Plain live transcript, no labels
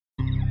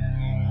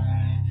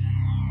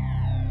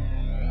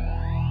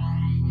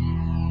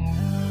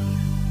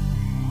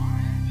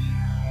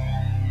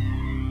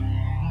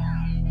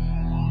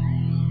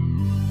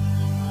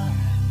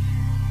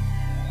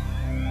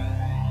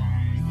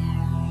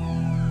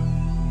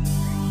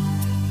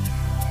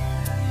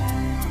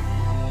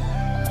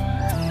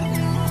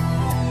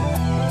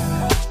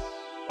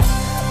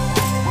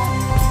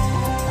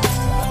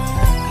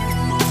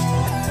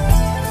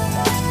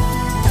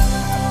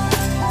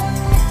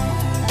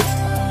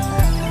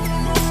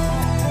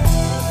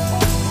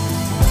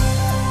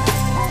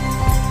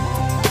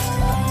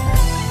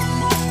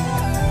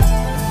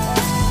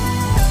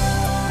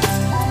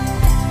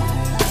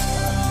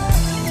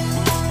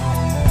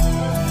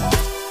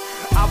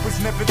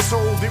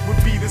it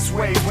would be this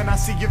way. When I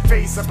see your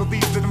face, I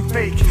believe that I'm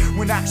fake,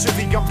 when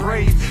actually I'm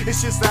brave.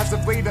 It's just as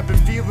of late I've been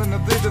feeling a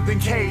little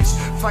encaged.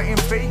 Fighting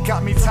fate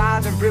got me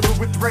tired and riddled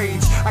with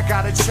rage. I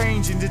gotta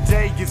change and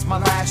today is my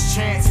last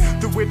chance.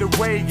 Threw it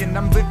away and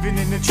I'm living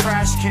in a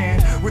trash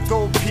can, with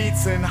old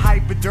pizza and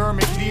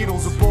hypodermic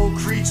needles of bold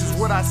creatures.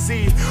 What I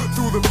see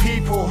through the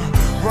people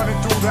running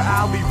through the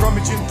alley,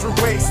 rummaging through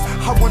waste.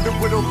 I wonder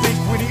what he'll think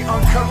when he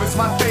uncovers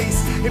my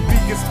face. It'd be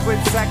a split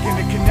second,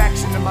 a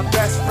connection to my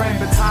best friend,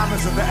 but time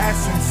is of the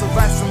essence, a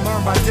lesson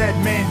learned by dead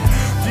men.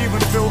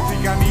 Feeling filthy,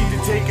 I need to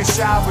take a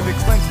shower to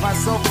cleanse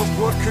myself of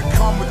what could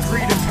come with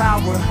greed and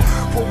power.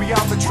 Pull me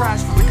out the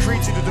trash for the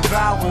creature to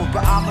devour,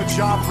 but I'm a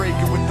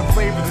jawbreaker with the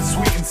flavor that's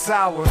sweet and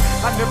sour.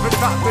 I never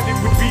thought that it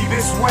would be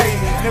this way,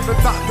 never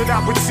thought that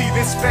I would see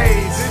this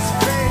phase.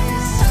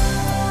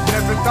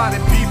 Never thought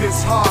it'd be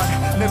this hard,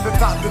 never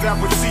thought that I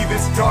would see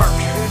this dark.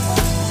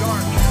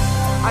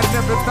 I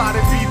never thought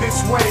it'd be this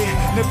way,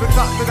 never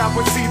thought that I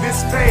would see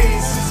this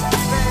phase.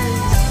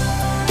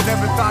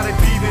 Never thought it'd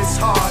be this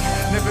hard,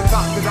 never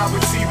thought that I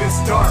would see this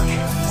dark.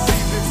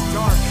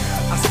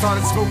 I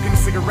started smoking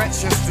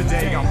cigarettes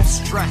yesterday, I'm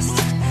stressed,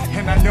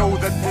 and I know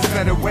that there's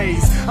better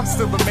ways. I'm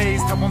still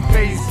amazed how I'm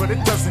phased, but it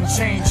doesn't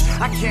change.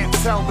 I can't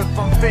tell if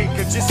I'm fake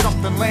or just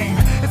something lame.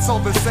 It's all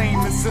the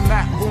same, this and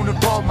that won't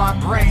evolve my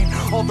brain.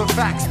 All the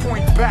facts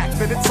point back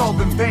that it's all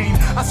in vain.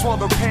 I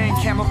swallow pain,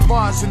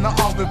 camouflage in the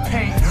olive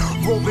paint.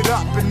 Roll it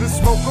up in the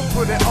smoke or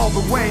put it all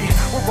away.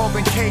 We're all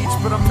in cage,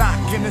 but I'm not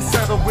gonna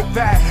settle with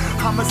that.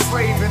 I'm a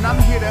slave and I'm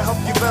here to help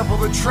you level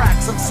the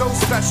tracks. I'm so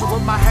special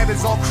and my head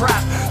is all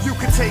crap. You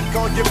can take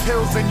all your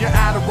pills and your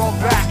Adderall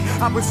back.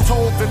 I was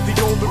told that the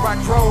older I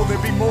grow,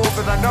 there'd be more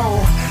that I know,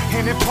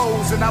 and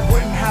impose, and I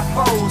wouldn't have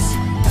foes.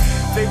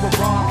 They were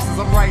wrong, cause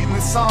I'm writing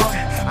this song.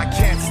 I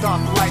can't stop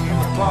lighting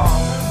the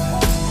bomb.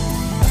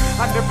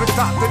 I never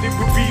thought that it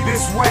would be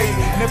this way,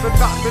 never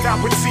thought that I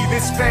would see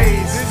this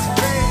phase.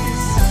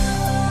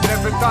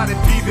 Never thought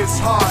it'd be this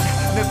hard,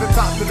 never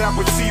thought that I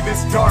would see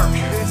this dark.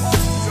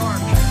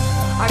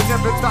 I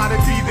never thought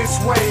it'd be this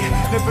way,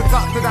 never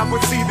thought that I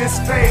would see this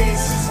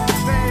phase.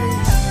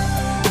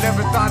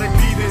 Never thought it'd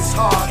be this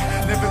hard,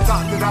 never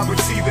thought that I would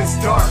see this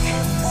dark.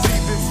 See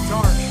this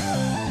dark.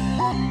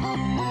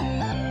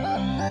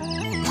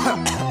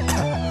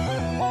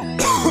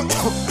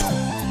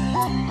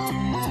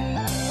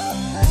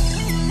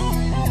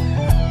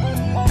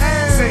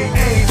 Say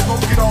A,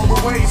 smoke it all the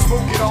way,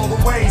 smoke it all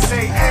the way.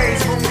 Say A,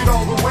 smoke it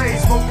all the way,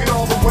 smoke it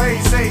all the way.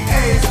 Say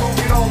A, smoke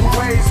it all the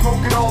way,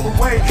 smoke it all the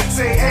way.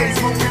 Say A,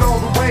 smoke it all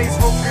the way,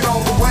 smoke it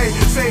all the way.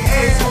 Say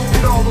A, smoke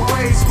it all the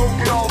way, smoke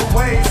it all the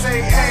way.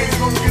 Say A,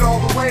 smoke it all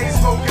the way,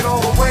 smoke it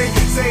all the way.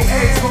 Say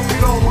A, smoke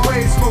it all the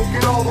way, smoke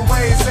it all the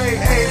way. Say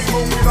A,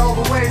 smoke it all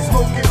the way,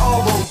 smoke it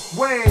all the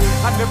way.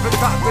 I never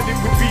thought that it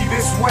would be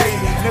this way,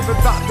 never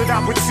thought that I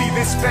would see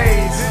this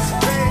phase.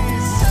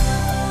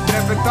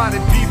 Never thought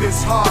it'd be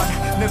this hard,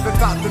 never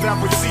thought that I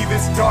would see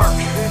this dark.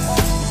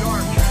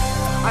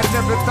 I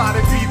never thought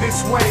it'd be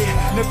this way,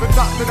 never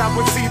thought that I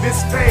would see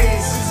this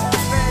phase.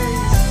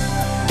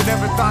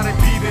 Never thought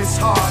it'd be this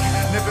hard,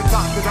 never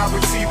thought that I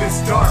would see this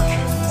dark.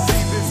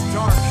 See this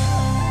dark.